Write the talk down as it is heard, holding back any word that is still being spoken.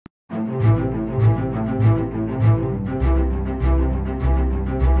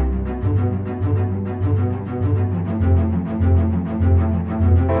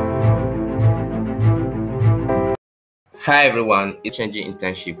Hi everyone, it's Changing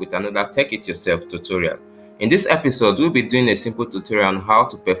Internship with another Tech It Yourself tutorial. In this episode, we'll be doing a simple tutorial on how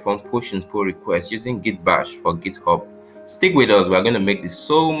to perform push and pull requests using Git Bash for GitHub. Stick with us, we're going to make this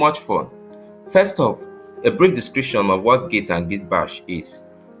so much fun. First off, a brief description of what Git and Git Bash is.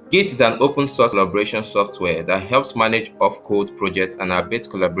 Git is an open source collaboration software that helps manage off-code projects and abate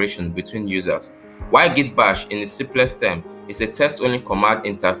collaboration between users. While Git Bash, in its simplest term, is a text-only command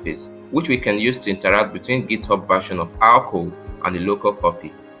interface which we can use to interact between GitHub version of our code and the local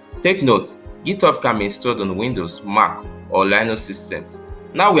copy. Take note, GitHub can be installed on Windows, Mac, or Linux systems.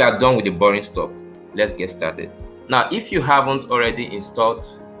 Now we are done with the boring stuff. Let's get started. Now, if you haven't already installed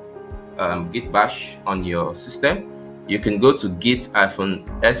Git Bash on your system, you can go to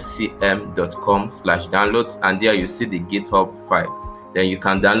git-scm.com/downloads, and there you see the GitHub file. Then you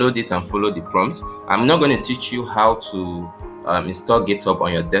can download it and follow the prompts. I'm not going to teach you how to install GitHub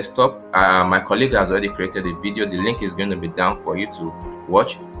on your desktop. My colleague has already created a video. The link is going to be down for you to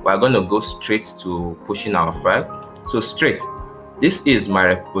watch. We're going to go straight to pushing our file. So straight, this is my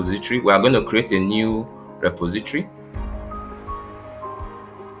repository. We are going to create a new repository.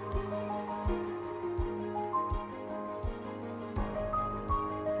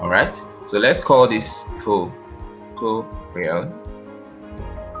 All right, so let's call this tutorial.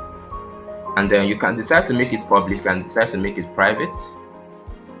 And then you can decide to make it public and decide to make it private.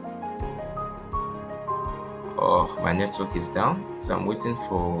 Oh, my network is down, so I'm waiting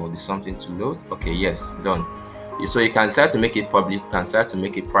for something to load. Okay, yes, done. So you can decide to make it public, you can decide to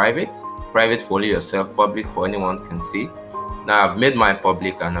make it private. Private for yourself, public for anyone can see. Now I've made my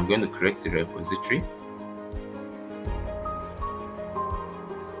public and I'm going to create a repository.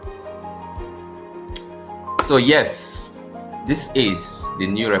 So yes, this is the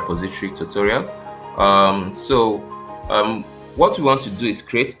new repository tutorial. What we want to do is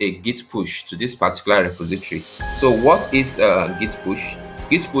create a Git push to this particular repository. So what is Git push?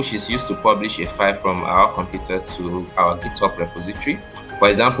 Git push is used to publish a file from our computer to our GitHub repository. For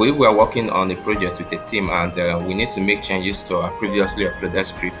example, if we are working on a project with a team and we need to make changes to our previously uploaded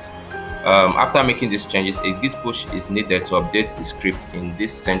script, after making these changes, a Git push is needed to update the script in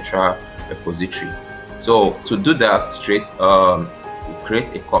this central repository. So to do that straight, we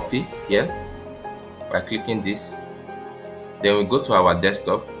create a copy here by clicking this. Then we go to our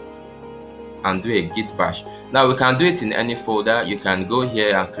desktop and do a Git Bash. Now we can do it in any folder. You can go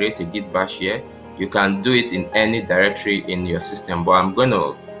here and create a Git Bash here. You can do it in any directory in your system, but I'm going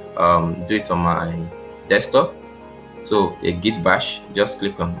to do it on my desktop. So a Git Bash, just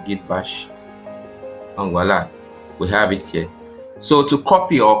click on Git Bash and voila, we have it here. So to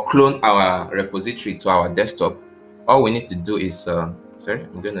copy or clone our repository to our desktop, all we need to do is, sorry,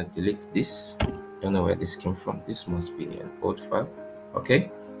 I'm going to delete this. I don't know where this came from. This must be an old file.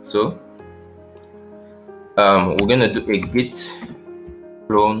 Okay, so we're going to do a git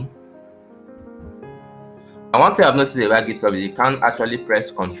clone. And one thing I've noticed about GitHub is you can't actually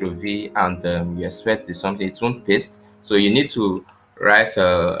press Ctrl V and you expect something, it won't paste. So you need to right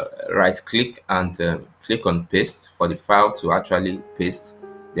click and click on paste for the file to actually paste.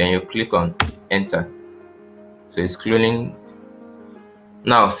 Then you click on enter. So it's cloning.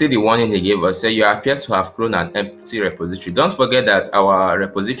 Now see the warning they gave us. Say you appear to have cloned an empty repository. Don't forget that our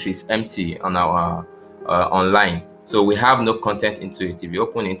repository is empty on our online, so we have no content into it. If you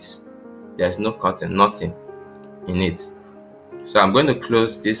open it, there's no content, nothing in it. So I'm going to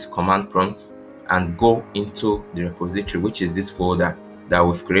close this command prompt and go into the repository, which is this folder that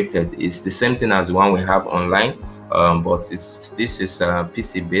we've created. It's the same thing as the one we have online, but this is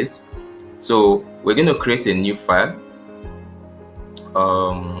PC based. So we're going to create a new file.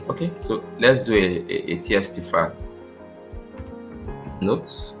 Okay, so let's do a txt file.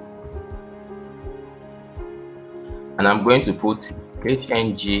 Notes, and I'm going to put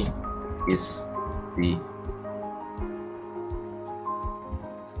hng is the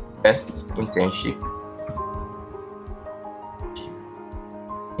best internship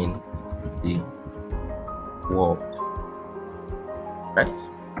in the world. Right,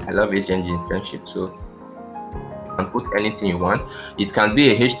 I love hng internship. So you can put anything you want. It can be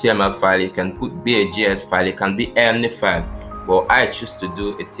a HTML file, it can be a JS file, it can be any file, but I choose to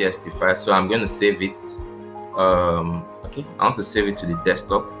do a txt file, so I'm going to save it. Okay, I want to save it to the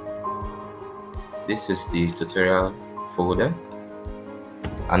desktop. This is the tutorial folder,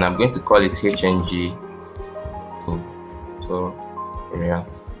 and I'm going to call it hng tutorial.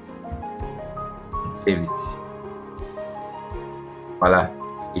 Save it. Voila,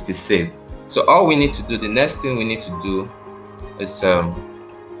 it is saved. So all we need to do, the next thing we need to do is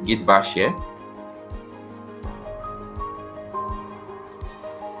Git Bash here.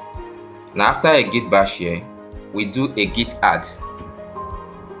 Now after I Git Bash here, we do a git add.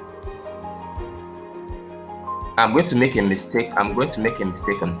 I'm going to make a mistake. I'm going to make a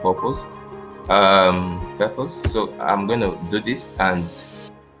mistake on purpose. So I'm going to do this and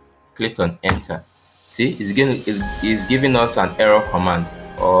click on enter. See, it's giving us an error command,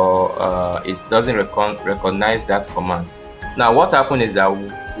 or it doesn't recognize that command. Now what happened is that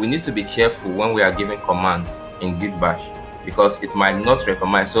we need to be careful when we are giving command in Git Bash, because it might not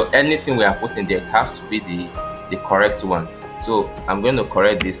recognize. So anything we are putting there, it has to be the correct one. So I'm going to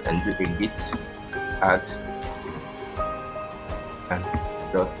correct this and do a git add and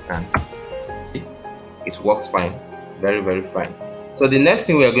dot and see, it works fine, very fine. So the next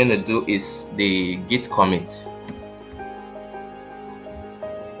thing we are going to do is the git commit.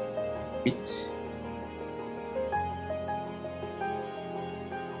 Git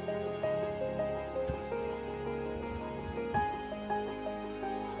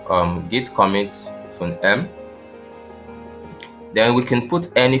git commit from M. Then we can put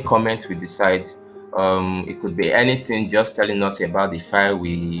any comment we decide. It could be anything, just telling us about the file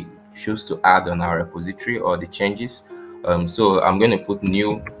we choose to add on our repository or the changes. So I'm going to put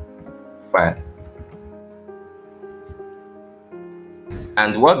new file.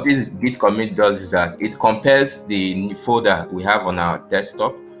 And what this git commit does is that it compares the folder we have on our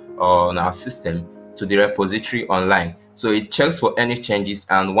desktop or on our system to the repository online. So it checks for any changes,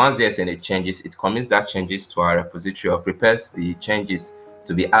 and once there's any changes, it commits that changes to our repository or prepares the changes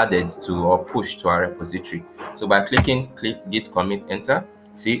to be added to or pushed to our repository. So by clicking git commit enter,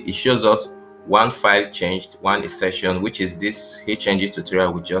 see, it shows us one file changed, one exception, which is this changes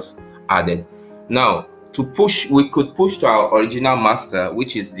tutorial we just added. Now to push, we could push to our original master,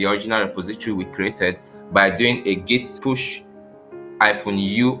 which is the original repository we created, by doing a git push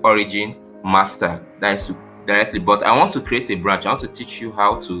 -u origin master. That is directly, but I want to create a branch. I want to teach you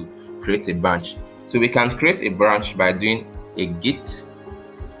how to create a branch. So we can create a branch by doing a git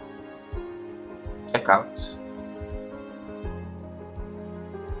checkout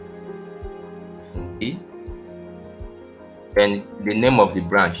and the name of the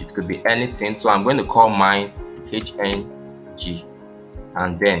branch, it could be anything. So I'm going to call mine hng,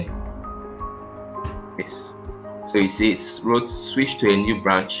 and then this. So you see it's wrote switch to a new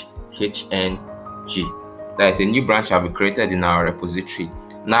branch hng. That is a new branch have been created in our repository.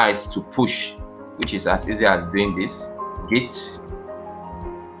 Now it's to push, which is as easy as doing this: git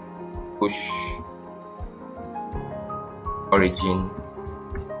push origin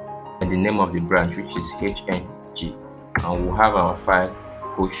and the name of the branch, which is hng, and we'll have our file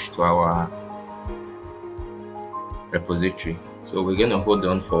pushed to our repository. So we're going to hold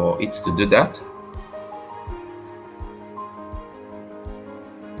on for it to do that.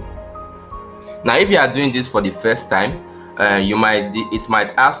 Now if you are doing this for the first time, it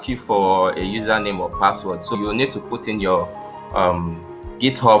might ask you for a username or password, so you'll need to put in your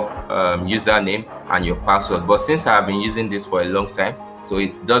GitHub username and your password. But since I've been using this for a long time, so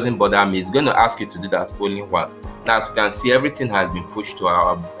it doesn't bother me. It's going to ask you to do that only once. Now as you can see, everything has been pushed to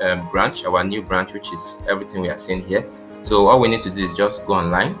our branch, our new branch, which is everything we are seeing here. So all we need to do is just go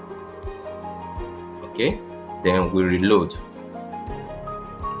online. Okay, then we reload,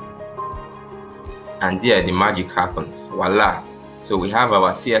 and there the magic happens. Voila! So we have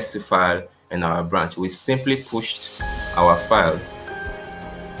our tsc file and our branch. We simply pushed our file.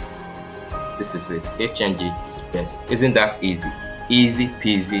 This is it. hng is best. Isn't that easy? Easy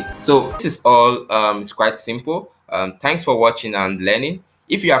peasy. So this is all. It's quite simple. Thanks for watching and learning.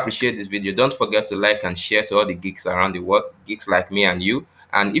 If you appreciate this video, don't forget to like and share to all the geeks around the world, geeks like me and you.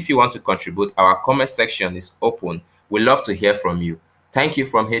 And if you want to contribute, our comment section is open. We love to hear from you. Thank you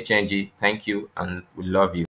from hng. Thank you, and we love you.